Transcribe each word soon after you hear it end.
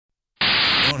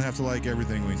don't have to like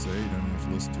everything we say. You don't have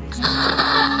to listen to us.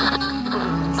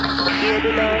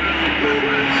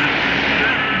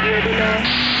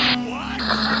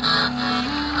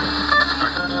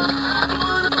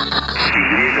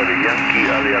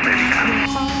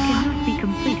 Cannot be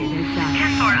completed as done.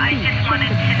 10-4, I just wanted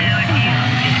to know if you could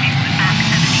fix the back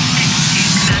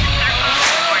 76 to the circle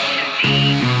or to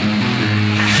the...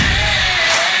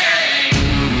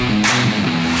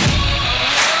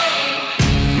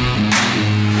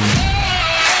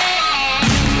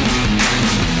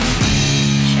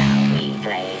 Shall we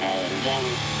play a game?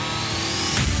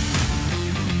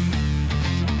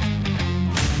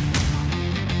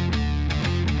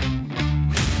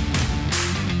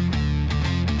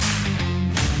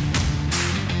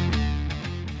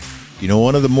 You know,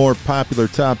 one of the more popular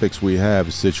topics we have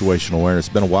is situational awareness.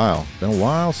 It's been a while.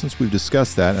 Since we've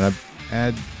discussed that, and I've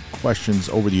had questions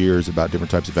over the years about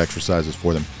different types of exercises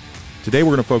for them. Today,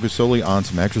 we're going to focus solely on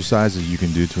some exercises you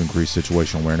can do to increase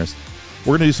situational awareness.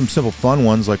 We're going to do some simple fun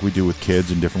ones like we do with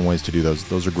kids and different ways to do those.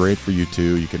 Those are great for you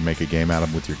too. You can make a game out of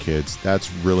them with your kids.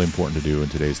 That's really important to do in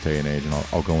today's day and age, and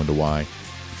I'll go into why.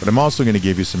 But I'm also going to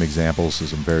give you some examples of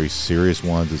some very serious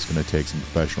ones that's going to take some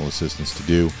professional assistance to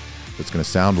do. It's going to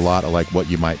sound a lot like what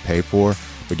you might pay for,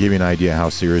 but give you an idea how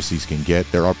serious these can get.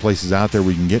 There are places out there where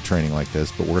you can get training like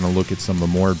this, but we're going to look at some of the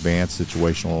more advanced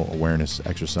situational awareness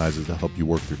exercises to help you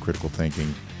work through critical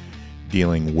thinking,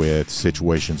 dealing with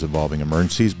situations involving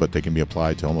emergencies, but they can be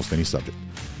applied to almost any subject.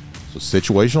 So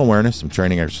situational awareness, some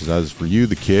training exercises for you,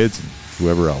 the kids, and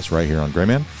whoever else, right here on Gray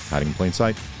Man, Hiding in Plain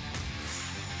Sight.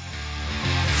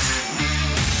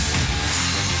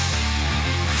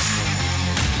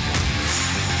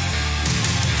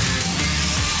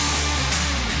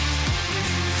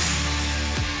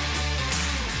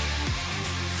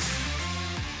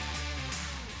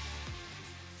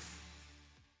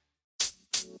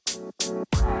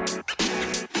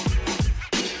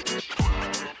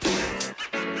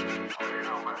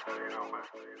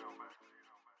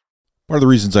 One of the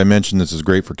reasons I mentioned this is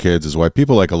great for kids is why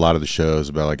people like a lot of the shows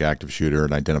about like active shooter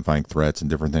and identifying threats and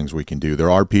different things we can do. There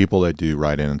are people that do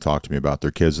write in and talk to me about their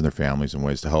kids and their families and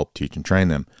ways to help teach and train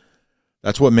them.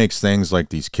 That's what makes things like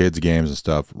these kids games and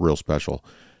stuff real special.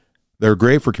 They're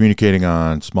great for communicating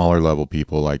on smaller level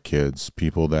people like kids,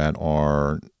 people that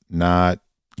are not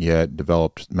yet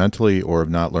developed mentally or have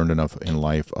not learned enough in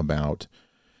life about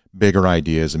bigger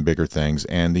ideas and bigger things.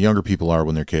 And the younger people are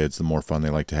when they're kids, the more fun they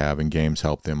like to have, and games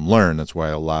help them learn. That's why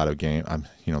a lot of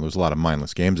there's a lot of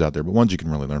mindless games out there, but ones you can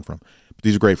really learn from. But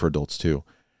these are great for adults too.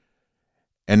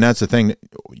 And that's the thing.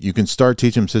 You can start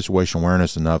teaching them situational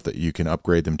awareness enough that you can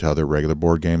upgrade them to other regular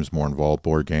board games, more involved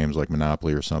board games like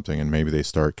Monopoly or something, and maybe they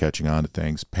start catching on to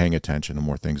things, paying attention to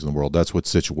more things in the world. That's what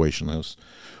situational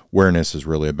awareness is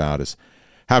really about, is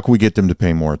how can we get them to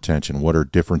pay more attention? What are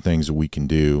different things that we can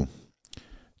do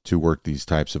to work these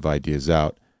types of ideas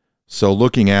out? So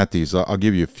looking at these, I'll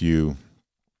give you a few.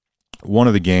 One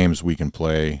of the games we can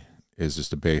play is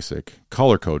just a basic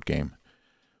color code game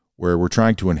where we're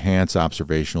trying to enhance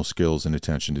observational skills and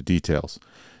attention to details.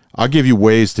 I'll give you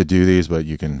ways to do these, but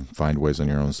you can find ways on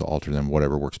your own to alter them,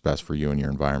 whatever works best for you and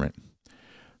your environment.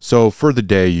 So for the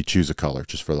day, you choose a color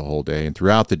just for the whole day. And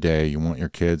throughout the day, you want your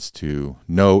kids to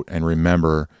note and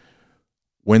remember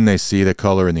when they see the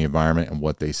color in the environment and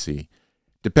what they see.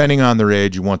 Depending on their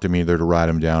age, you want them either to write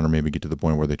them down or maybe get to the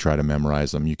point where they try to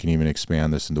memorize them. You can even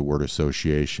expand this into word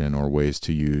association or ways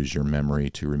to use your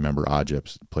memory to remember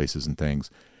objects, places, and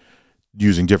things,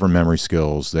 using different memory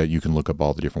skills that you can look up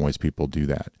all the different ways people do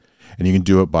that. And you can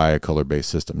do it by a color-based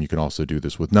system. You can also do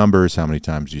this with numbers, how many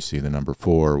times you see the number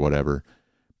 4 or whatever,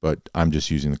 but I'm just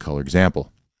using the color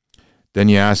example. Then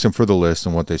you ask them for the list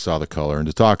and what they saw the color and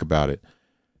to talk about it.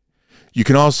 You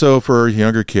can also, for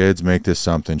younger kids, make this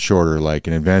something shorter, like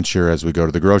an adventure. As we go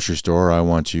to the grocery store, I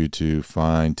want you to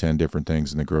find 10 different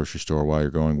things in the grocery store while you're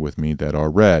going with me that are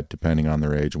red, depending on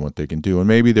their age and what they can do. And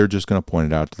maybe they're just going to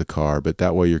point it out to the car, but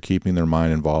that way you're keeping their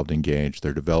mind involved, engaged.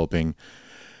 They're developing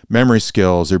memory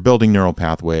skills. They're building neural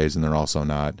pathways, and they're also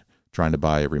not trying to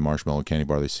buy every marshmallow candy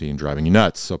bar they see and driving you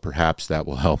nuts. So perhaps that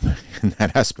will help in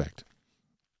that aspect.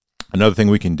 Another thing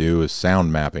we can do is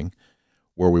sound mapping,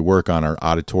 where we work on our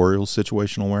auditorial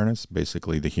situational awareness,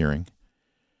 basically the hearing,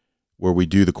 where we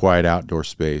do the quiet outdoor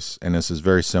space. And this is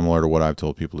very similar to what I've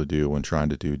told people to do when trying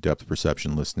to do depth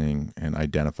perception listening and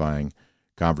identifying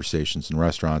conversations in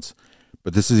restaurants.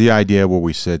 But this is the idea where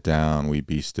we sit down, we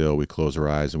be still, we close our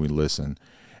eyes, and we listen.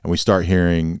 And we start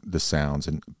hearing the sounds.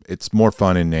 And it's more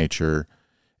fun in nature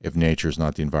if nature is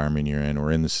not the environment you're in,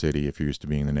 or in the city if you're used to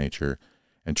being in the nature.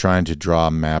 and trying to draw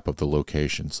a map of the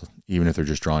locations, even if they're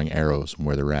just drawing arrows from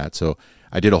where they're at. So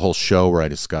I did a whole show where I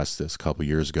discussed this a couple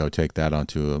years ago. Take that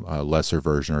onto a lesser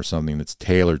version or something that's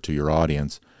tailored to your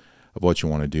audience of what you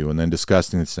want to do, and then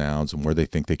discussing the sounds and where they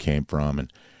think they came from.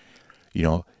 And,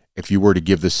 if you were to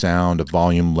give the sound a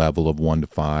volume level of 1 to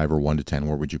 5 or 1 to 10,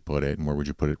 where would you put it? And where would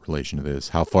you put it in relation to this?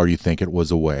 How far do you think it was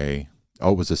away?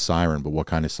 Oh, it was a siren, but what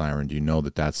kind of siren? Do you know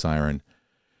that siren,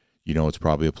 it's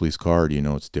probably a police car? Do you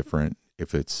know it's different?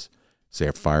 If it's, say,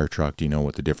 a fire truck, do you know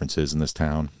what the difference is in this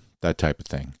town? That type of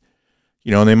thing.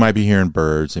 And they might be hearing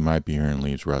birds, they might be hearing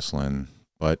leaves rustling,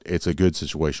 but it's a good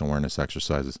situational awareness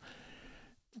exercises.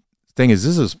 Thing is,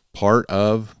 this is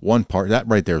that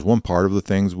right there is one part of the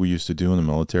things we used to do in the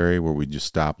military, where we just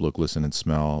stop, look, listen, and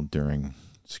smell during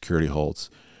security halts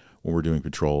when we're doing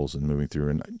patrols and moving through.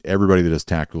 And everybody that does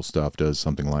tactical stuff does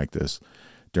something like this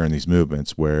during these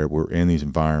movements, where we're in these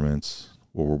environments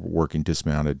where we're working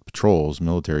dismounted patrols,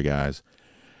 military guys,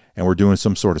 and we're doing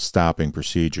some sort of stopping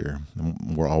procedure.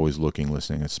 And we're always looking,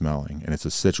 listening, and smelling. And it's a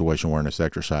situational awareness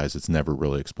exercise that's never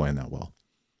really explained that well.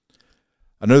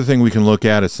 Another thing we can look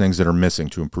at is things that are missing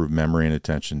to improve memory and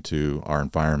attention to our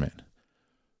environment.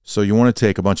 So you want to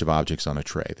take a bunch of objects on a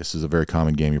tray. This is a very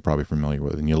common game you're probably familiar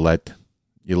with, and you let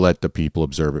the people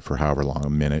observe it for however long, a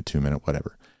minute, 2 minutes,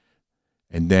 whatever.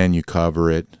 And then you cover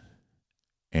it,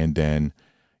 and then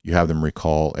you have them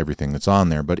recall everything that's on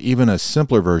there. But even a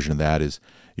simpler version of that is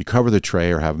you cover the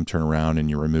tray or have them turn around and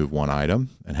you remove one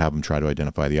item and have them try to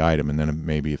identify the item. And then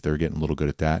maybe if they're getting a little good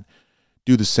at that,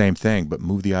 do the same thing, but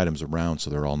move the items around so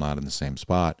they're all not in the same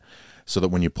spot, so that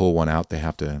when you pull one out, they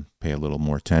have to pay a little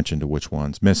more attention to which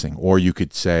one's missing. Or you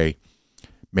could say,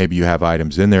 maybe you have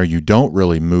items in there, you don't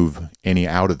really move any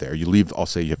out of there. You leave, I'll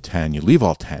say you have 10, you leave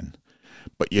all 10,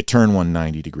 but you turn one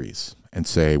 90 degrees and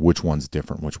say which one's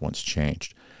different, which one's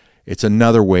changed. It's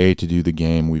another way to do the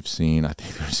game. We've seen, I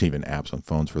think there's even apps on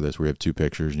phones for this, where you have two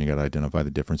pictures and you got to identify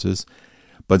the differences.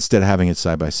 But instead of having it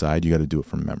side by side, you got to do it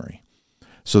from memory.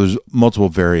 So there's multiple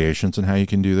variations in how you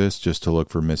can do this, just to look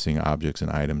for missing objects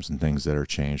and items and things that are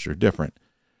changed or different.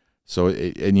 So,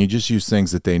 and you just use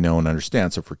things that they know and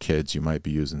understand. So for kids, you might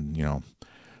be using,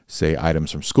 say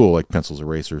items from school, like pencils,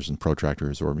 erasers, and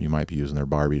protractors, or you might be using their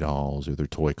Barbie dolls or their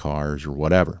toy cars or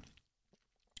whatever.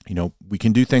 We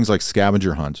can do things like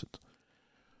scavenger hunts,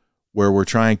 where we're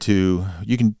trying to,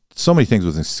 so many things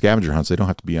with scavenger hunts, they don't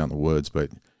have to be out in the woods,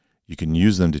 but you can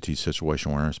use them to teach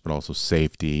situational awareness, but also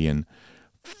safety and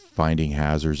finding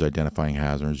hazards, identifying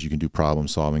hazards. You can do problem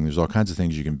solving. There's all kinds of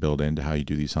things you can build into how you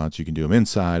do these hunts. You can do them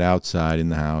inside, outside, in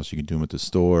the house. You can do them at the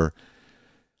store.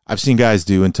 I've seen guys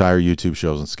do entire YouTube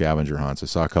shows on scavenger hunts. I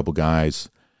saw a couple guys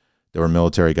that were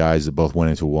military guys that both went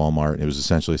into a Walmart, and it was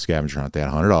essentially a scavenger hunt. They had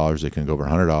 $100. They couldn't go over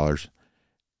 $100,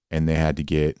 and they had to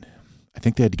get, I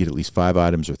think they had to get at least 5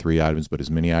 items or 3 items, but as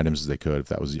many items as they could. If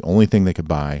that was the only thing they could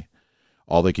buy,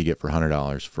 all they could get for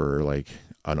 $100 for like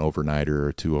an overnight or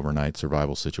a 2 overnight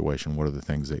survival situation, what are the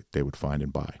things that they would find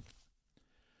and buy?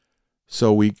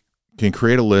 So we can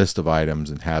create a list of items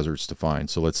and hazards to find.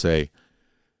 So let's say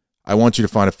I want you to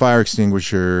find a fire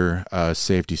extinguisher, a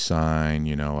safety sign,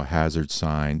 a hazard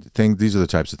sign. These are the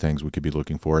types of things we could be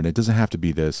looking for. And it doesn't have to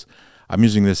be this. I'm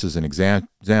using this as an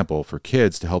example for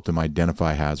kids to help them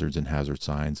identify hazards and hazard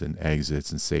signs and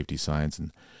exits and safety signs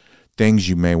and things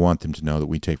you may want them to know that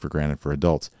we take for granted for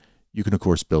adults. You can, of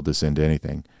course, build this into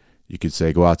anything. You could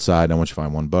say, go outside, and I want you to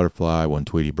find one butterfly, one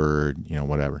Tweety bird,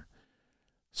 whatever.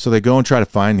 So they go and try to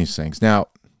find these things. Now,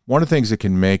 one of the things that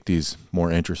can make these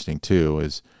more interesting, too,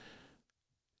 is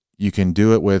you can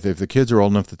do it with, if the kids are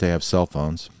old enough that they have cell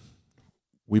phones.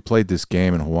 We played this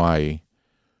game in Hawaii.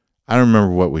 I don't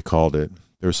remember what we called it.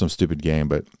 There was some stupid game,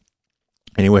 but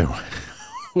anyway,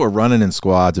 we're running in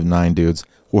squads of 9 dudes.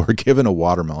 We're given a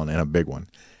watermelon, and a big one.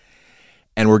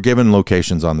 And we're given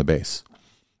locations on the base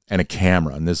and a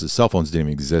camera. And cell phones didn't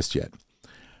even exist yet.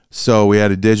 So we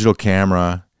had a digital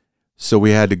camera. So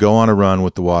we had to go on a run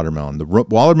with the watermelon. The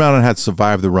watermelon had to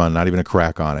survive the run, not even a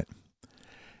crack on it.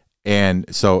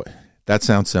 And so that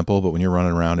sounds simple, but when you're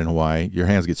running around in Hawaii, your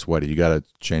hands get sweaty. You got to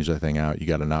change that thing out. You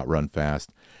got to not run fast.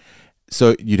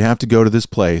 So you'd have to go to this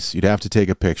place. You'd have to take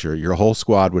a picture. Your whole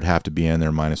squad would have to be in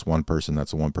there minus one person.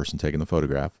 That's the one person taking the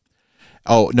photograph.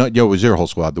 Oh, no, it was your whole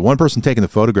squad. The one person taking the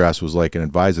photographs was like an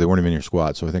advisor. They weren't even in your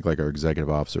squad. So I think like our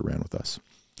executive officer ran with us.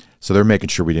 So they're making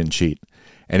sure we didn't cheat.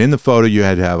 And in the photo, you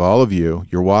had to have all of you,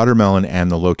 your watermelon,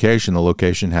 and the location. The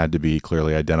location had to be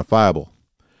clearly identifiable.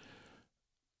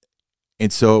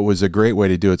 And so it was a great way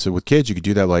to do it. So with kids, you could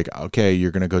do that like, okay,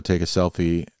 you're going to go take a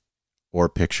selfie or a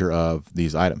picture of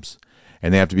these items.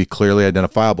 And they have to be clearly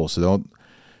identifiable. So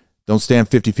Don't stand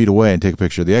 50 feet away and take a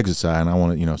picture of the exit sign. I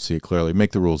want to, see it clearly.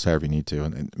 Make the rules however you need to,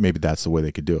 and maybe that's the way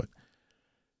they could do it.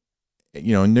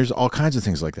 And there's all kinds of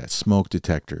things like that. Smoke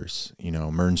detectors,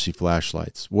 emergency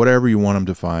flashlights, whatever you want them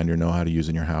to find or know how to use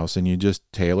in your house, and you just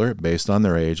tailor it based on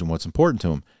their age and what's important to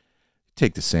them.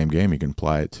 Take the same game, you can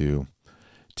apply it to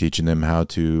teaching them how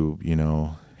to,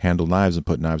 handle knives and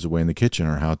put knives away in the kitchen,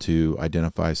 or how to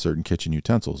identify certain kitchen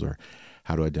utensils, or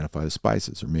how to identify the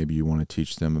spices. Or maybe you want to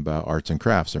teach them about arts and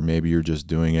crafts, or maybe you're just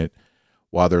doing it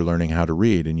while they're learning how to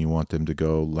read and you want them to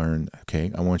go learn,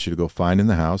 okay, I want you to go find in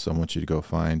the house, I want you to go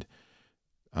find,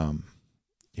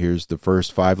 here's the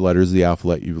first 5 letters of the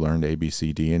alphabet you've learned, A, B,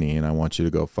 C, D, and E, and I want you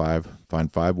to go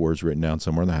find 5 words written down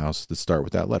somewhere in the house that start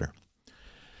with that letter.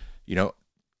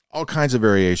 All kinds of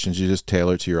variations. You just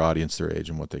tailor it to your audience, their age,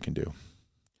 and what they can do.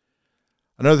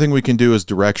 Another thing we can do is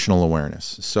directional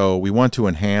awareness. So we want to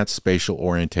enhance spatial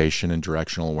orientation and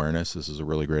directional awareness. This is a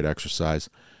really great exercise.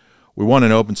 We want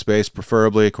an open space,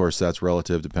 preferably. Of course, that's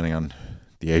relative depending on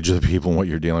the age of the people and what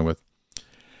you're dealing with.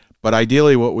 But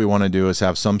ideally, what we want to do is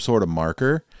have some sort of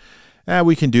marker.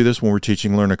 We can do this when we're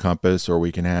teaching Learn a Compass, or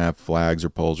we can have flags or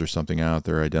poles or something out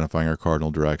there identifying our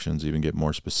cardinal directions, even get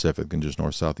more specific than just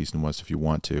north, south, east, and west if you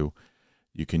want to.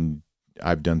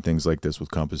 I've done things like this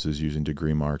with compasses using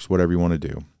degree marks, whatever you want to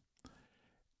do.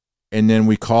 And then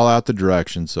we call out the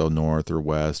direction, so north or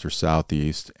west or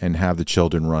southeast, and have the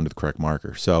children run to the correct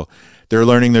marker. So they're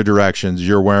learning their directions.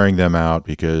 You're wearing them out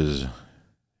because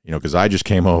I just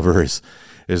came over as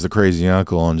the crazy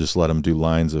uncle and just let them do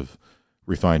lines of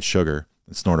refined sugar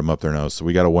and snort them up their nose. So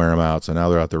we got to wear them out. So now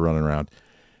they're out there running around.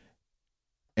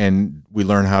 And we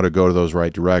learn how to go to those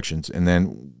right directions. And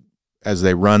then as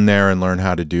they run there and learn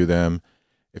how to do them,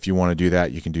 if you want to do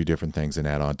that, you can do different things and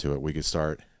add on to it. We could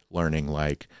start learning,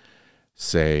 like,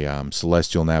 say,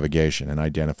 celestial navigation and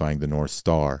identifying the North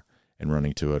Star and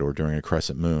running to it, or during a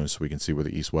crescent moon so we can see where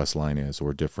the east-west line is,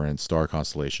 or different star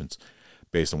constellations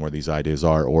based on where these ideas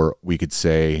are. Or we could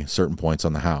say certain points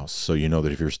on the house. So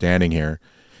that if you're standing here,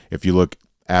 if you look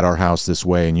at our house this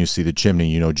way and you see the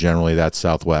chimney, generally that's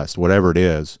southwest, whatever it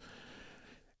is.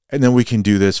 And then we can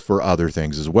do this for other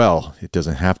things as well. It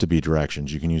doesn't have to be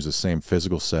directions. You can use the same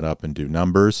physical setup and do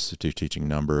numbers, if you're teaching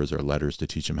numbers, or letters to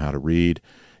teach them how to read.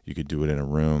 You could do it in a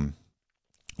room.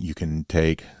 You can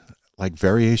take like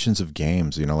variations of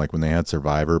games, like when they had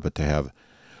Survivor, but they have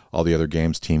all the other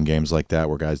games, team games like that,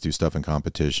 where guys do stuff in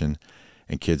competition,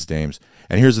 and kids' games.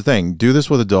 And here's the thing, do this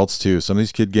with adults too. Some of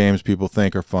these kid games people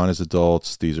think are fun as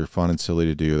adults. These are fun and silly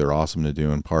to do. They're awesome to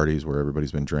do in parties where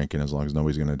everybody's been drinking, as long as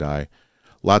nobody's going to die.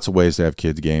 Lots of ways to have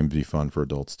kids' games be fun for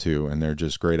adults too. And they're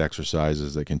just great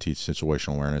exercises that can teach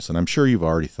situational awareness. And I'm sure you've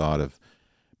already thought of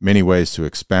many ways to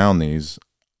expound these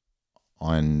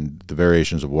on the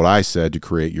variations of what I said to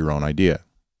create your own idea.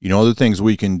 Other things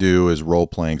we can do is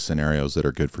role-playing scenarios that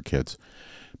are good for kids.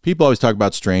 People always talk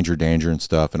about stranger danger and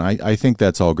stuff, and I think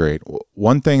that's all great.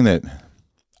 One thing that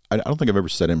I don't think I've ever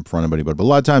said it in front of anybody, but a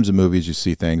lot of times in movies you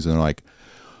see things and they're like,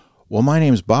 well, my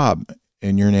name's Bob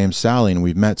and your name's Sally and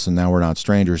we've met, so now we're not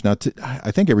strangers. Now,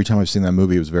 I think every time I've seen that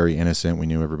movie, it was very innocent. We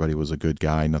knew everybody was a good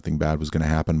guy. Nothing bad was going to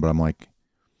happen, but I'm like,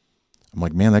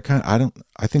 man,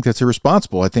 I think that's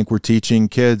irresponsible. I think we're teaching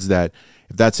kids that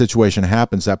if that situation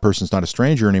happens, that person's not a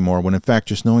stranger anymore, when in fact,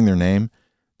 just knowing their name,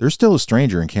 they're still a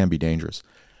stranger and can be dangerous.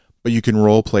 But you can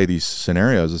role play these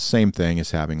scenarios. The same thing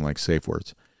as having like safe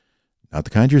words. Not the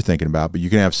kind you're thinking about, but you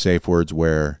can have safe words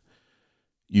where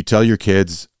you tell your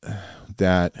kids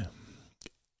that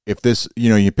if this,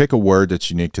 you pick a word that's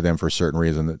unique to them for a certain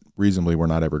reason that reasonably we're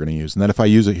not ever going to use. And that if I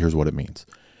use it, here's what it means.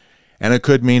 And it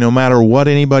could mean no matter what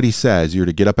anybody says, you're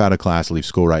to get up out of class, leave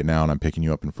school right now, and I'm picking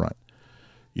you up in front.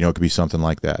 It could be something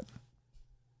like that.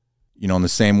 In the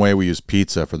same way we use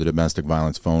pizza for the domestic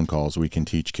violence phone calls, we can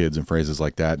teach kids in phrases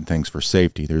like that and things for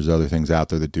safety. There's other things out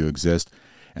there that do exist,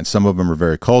 and some of them are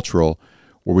very cultural,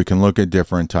 where we can look at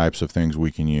different types of things we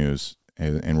can use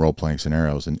in role-playing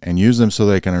scenarios and use them so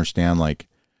they can understand, like,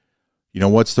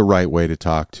 what's the right way to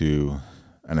talk to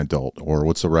an adult, or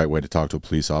what's the right way to talk to a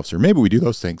police officer. Maybe we do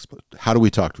those things, but how do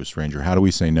we talk to a stranger? How do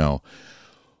we say no?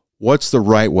 What's the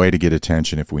right way to get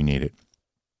attention if we need it?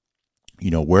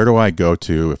 Where do I go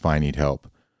to if I need help?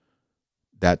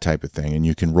 That type of thing. And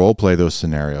you can role play those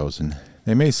scenarios, and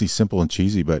they may seem simple and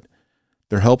cheesy, but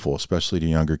they're helpful, especially to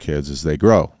younger kids as they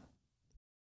grow.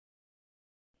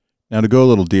 Now, to go a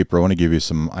little deeper, I want to give you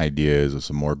some ideas of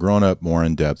some more grown-up, more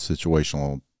in-depth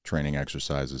situational training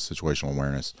exercises, situational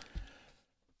awareness.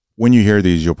 When you hear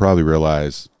these, you'll probably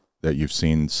realize that you've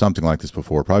seen something like this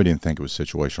before. Probably didn't think it was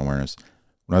situational awareness.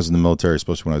 When I was in the military,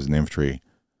 especially when I was in the infantry,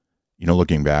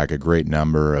 looking back, a great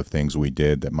number of things we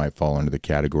did that might fall under the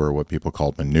category of what people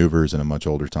called maneuvers in a much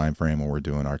older time frame when we're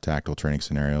doing our tactical training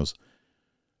scenarios.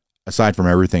 Aside from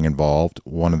everything involved,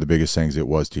 one of the biggest things it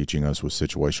was teaching us was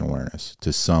situational awareness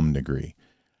to some degree.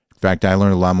 In fact, I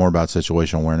learned a lot more about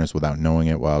situational awareness without knowing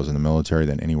it while I was in the military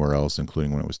than anywhere else,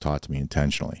 including when it was taught to me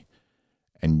intentionally.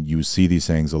 And you see these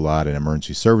things a lot in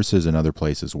emergency services and other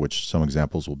places, which some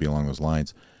examples will be along those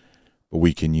lines. But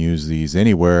we can use these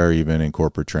anywhere, even in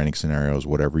corporate training scenarios,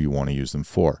 whatever you want to use them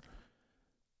for.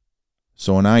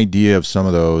 So an idea of some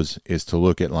of those is to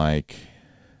look at like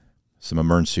some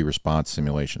emergency response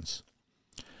simulations.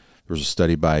 There was a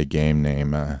study by a game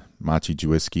named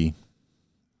Maciejewski,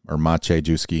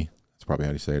 that's probably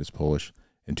how you say it, it's Polish,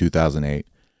 in 2008,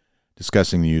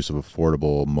 discussing the use of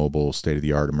affordable, mobile,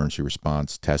 state-of-the-art emergency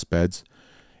response test beds,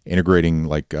 integrating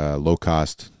like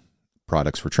low-cost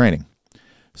products for training.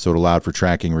 So it allowed for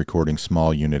tracking, recording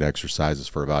small unit exercises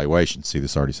for evaluation. See,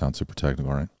 this already sounds super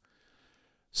technical, right?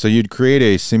 So you'd create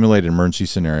a simulated emergency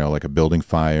scenario like a building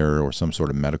fire or some sort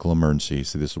of medical emergency.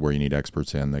 So this is where you need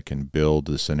experts in that can build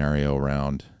the scenario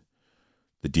around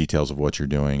the details of what you're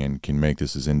doing and can make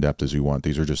this as in-depth as you want.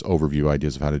 These are just overview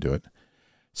ideas of how to do it.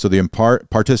 So the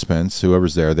participants,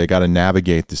 whoever's there, they got to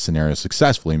navigate the scenario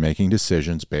successfully, making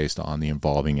decisions based on the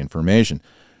involving information.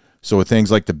 So with things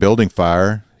like the building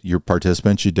fire, your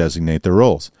participants, you designate their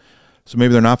roles. So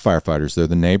maybe they're not firefighters. They're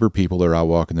the neighbor people that are out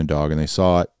walking the dog and they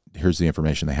saw it. Here's the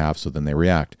information they have, so then they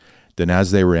react. Then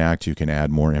as they react, you can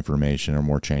add more information or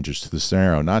more changes to the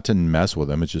scenario. Not to mess with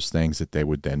them, it's just things that they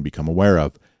would then become aware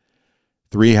of.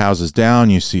 3 houses down,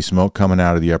 you see smoke coming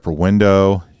out of the upper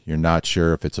window. You're not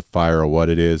sure if it's a fire or what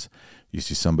it is. You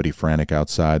see somebody frantic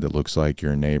outside that looks like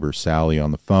your neighbor Sally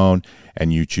on the phone,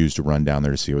 and you choose to run down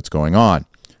there to see what's going on.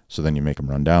 So then you make them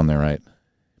run down there, right?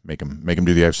 Make them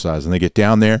do the exercise. And they get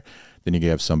down there. Then you can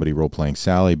have somebody role-playing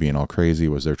Sally, being all crazy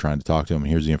as they're trying to talk to them.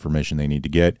 Here's the information they need to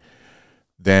get.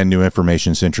 Then new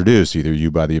information is introduced, either you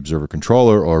by the observer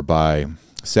controller or by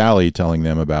Sally telling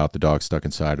them about the dog stuck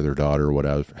inside of their daughter or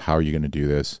whatever. How are you going to do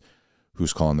this?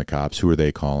 Who's calling the cops? Who are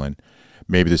they calling?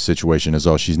 Maybe the situation is,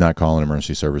 she's not calling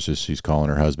emergency services. She's calling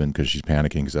her husband because she's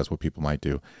panicking, because that's what people might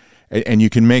do. And you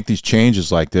can make these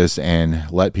changes like this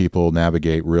and let people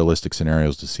navigate realistic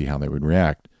scenarios to see how they would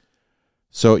react.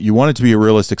 So you want it to be a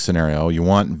realistic scenario. You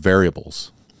want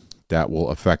variables that will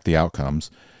affect the outcomes.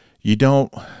 You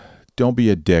don't be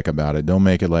a dick about it. Don't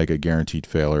make it like a guaranteed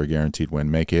fail or a guaranteed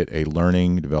win. Make it a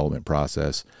learning development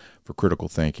process for critical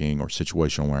thinking or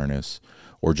situational awareness,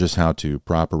 or just how to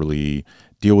properly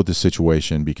deal with the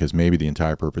situation, because maybe the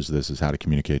entire purpose of this is how to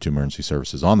communicate to emergency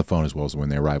services on the phone as well as when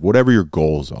they arrive. Whatever your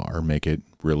goals are, make it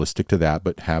realistic to that,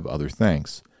 but have other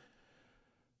things.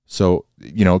 So,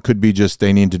 it could be just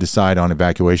they need to decide on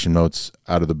evacuation modes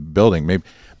out of the building.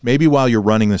 Maybe while you're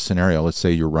running the scenario, let's say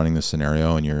you're running the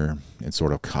scenario and you're in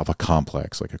sort of a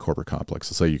complex, like a corporate complex.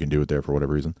 Let's say you can do it there for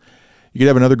whatever reason. You could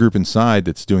have another group inside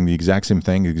that's doing the exact same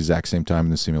thing, the exact same time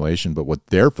in the simulation, but what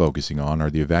they're focusing on are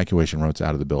the evacuation routes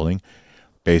out of the building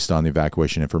based on the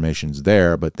evacuation information's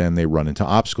there, but then they run into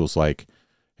obstacles like,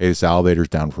 hey, this elevator's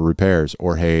down for repairs,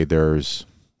 or hey, there's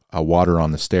water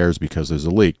on the stairs because there's a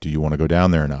leak. Do you want to go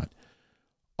down there or not?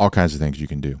 All kinds of things you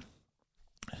can do.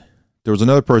 There was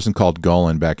another person called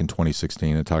Gullin back in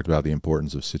 2016 that talked about the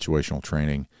importance of situational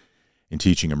training in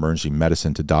teaching emergency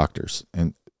medicine to doctors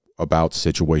and about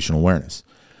situational awareness.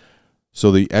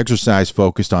 So the exercise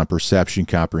focused on perception,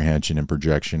 comprehension, and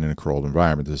projection in a controlled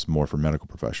environment. This is more for medical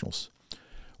professionals,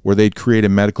 where they'd create a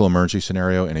medical emergency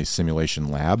scenario in a simulation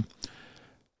lab,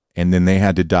 and then they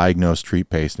had to diagnose, treat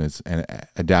patients, and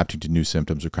adapting to new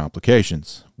symptoms or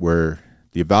complications, where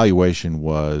the evaluation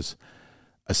was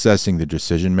assessing the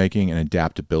decision-making and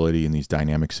adaptability in these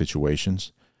dynamic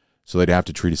situations. So they'd have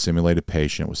to treat a simulated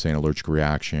patient with, say, an allergic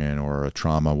reaction or a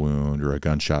trauma wound or a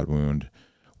gunshot wound,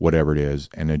 whatever it is,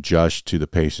 and adjust to the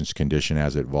patient's condition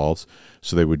as it evolves.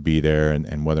 So they would be there,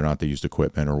 and whether or not they used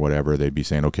equipment or whatever, they'd be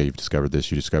saying, okay, you've discovered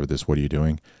this, you discovered this, what are you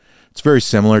doing? It's very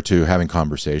similar to having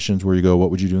conversations where you go,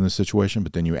 what would you do in this situation?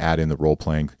 But then you add in the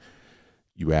role-playing,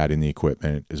 you add in the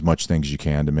equipment, as much things as you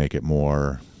can to make it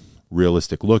more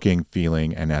realistic looking,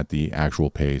 feeling, and at the actual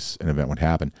pace an event would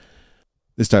happen.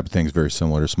 This type of thing is very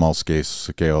similar to small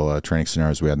scale training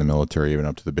scenarios we had in the military, even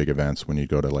up to the big events when you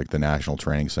go to like the National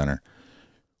Training Center,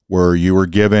 where you were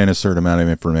given a certain amount of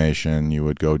information. You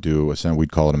would go do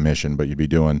we'd call it a mission, but you'd be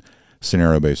doing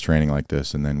scenario-based training like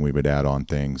this, and then we would add on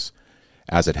things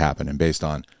as it happened, and based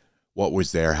on what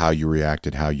was there, how you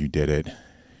reacted, how you did it.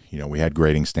 We had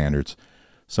grading standards.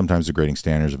 Sometimes the grading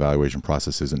standards evaluation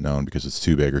process isn't known because it's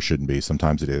too big or shouldn't be.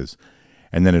 Sometimes it is.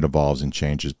 And then it evolves and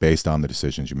changes based on the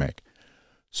decisions you make.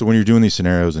 So when you're doing these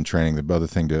scenarios and training, the other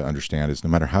thing to understand is no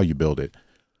matter how you build it,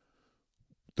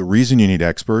 the reason you need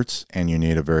experts and you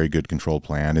need a very good control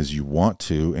plan is you want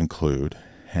to include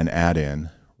and add in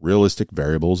realistic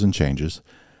variables and changes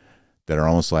that are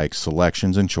almost like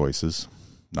selections and choices,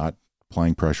 not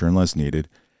applying pressure unless needed.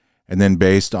 And then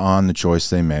based on the choice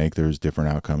they make, there's different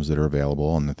outcomes that are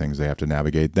available and the things they have to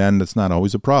navigate. Then that's not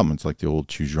always a problem. It's like the old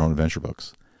choose your own adventure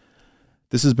books.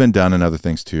 This has been done in other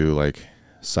things too, like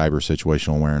cyber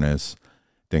situational awareness,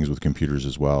 things with computers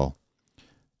as well.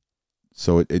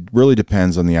 So it really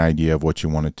depends on the idea of what you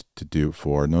want it to do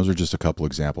for. And those are just a couple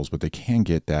examples, but they can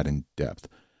get that in depth.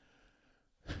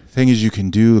 Thing is, you can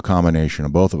do a combination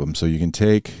of both of them. So you can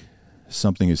take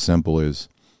something as simple as,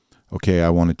 okay, I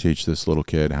want to teach this little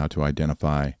kid how to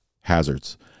identify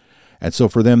hazards. And so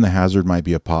for them, the hazard might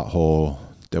be a pothole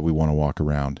that we want to walk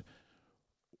around,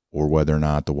 or whether or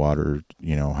not the water,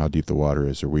 how deep the water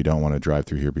is, or we don't want to drive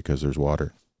through here because there's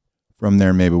water. From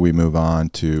there, maybe we move on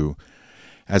to,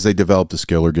 as they develop the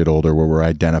skill or get older, where we're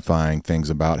identifying things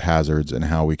about hazards and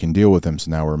how we can deal with them.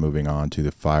 So now we're moving on to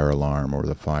the fire alarm or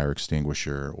the fire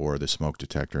extinguisher or the smoke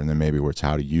detector. And then maybe where it's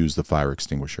how to use the fire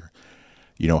extinguisher,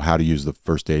 how to use the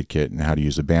first aid kit and how to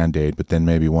use a Band-Aid. But then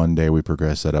maybe one day we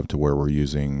progress that up to where we're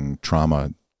using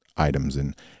trauma items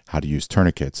and how to use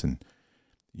tourniquets and,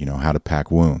 how to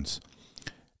pack wounds.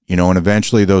 And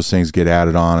eventually those things get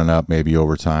added on and up, maybe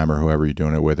over time, or whoever you're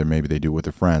doing it with, or maybe they do it with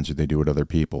their friends, or they do it with other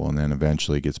people. And then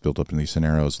eventually it gets built up in these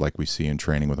scenarios like we see in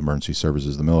training with emergency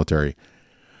services, the military,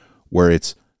 where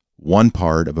it's one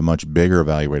part of a much bigger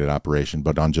evaluated operation,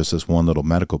 but on just this one little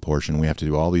medical portion, we have to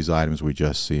do all these items we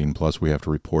just seen, plus we have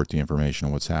to report the information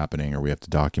on what's happening, or we have to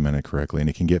document it correctly, and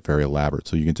it can get very elaborate.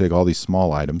 So you can take all these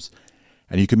small items,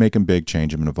 and you can make them big,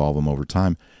 change them, and evolve them over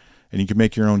time, and you can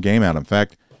make your own game out. In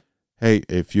fact, hey,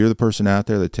 if you're the person out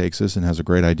there that takes this and has a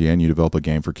great idea and you develop a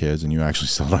game for kids and you actually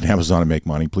sell it on Amazon and make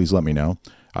money, please let me know.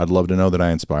 I'd love to know that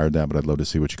I inspired that, but I'd love to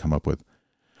see what you come up with.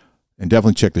 And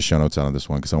definitely check the show notes out on this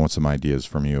one because I want some ideas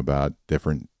from you about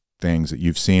different things that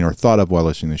you've seen or thought of while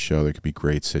listening to the show that could be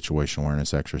great situational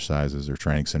awareness exercises or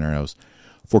training scenarios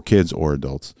for kids or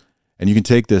adults. And you can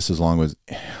take this as long as,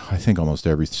 I think almost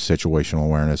every situational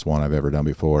awareness one I've ever done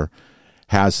before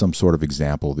has some sort of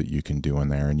example that you can do in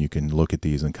there, and you can look at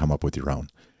these and come up with your own.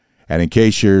 And in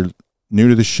case you're new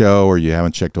to the show or you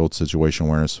haven't checked old situational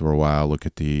awareness for a while, look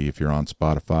at if you're on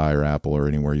Spotify or Apple or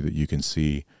anywhere that you can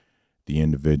see the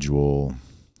individual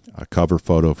cover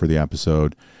photo for the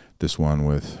episode. This one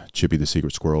with Chippy the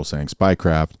Secret Squirrel saying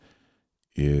Spycraft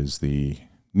is the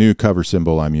new cover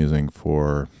symbol I'm using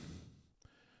for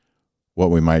what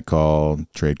we might call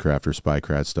tradecraft or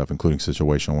spycraft stuff, including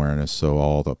situational awareness. So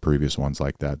all the previous ones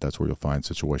like that, that's where you'll find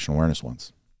situational awareness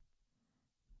ones.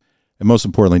 And most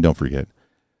importantly, don't forget,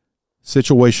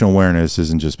 situational awareness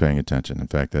isn't just paying attention. In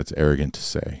fact, that's arrogant to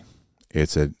say.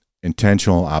 It's an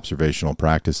intentional observational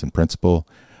practice and principle,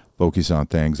 focusing on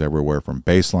things everywhere from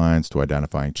baselines to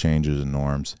identifying changes in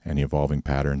norms and evolving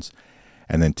patterns,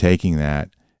 and then taking that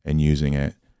and using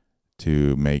it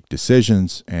to make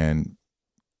decisions and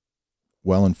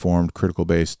well-informed,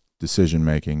 critical-based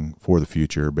decision-making for the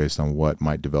future based on what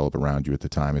might develop around you at the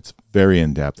time. It's very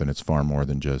in-depth, and it's far more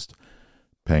than just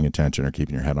paying attention or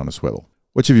keeping your head on a swivel.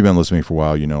 Which, if you've been listening for a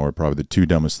while, are probably the two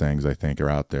dumbest things I think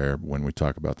are out there when we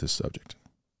talk about this subject.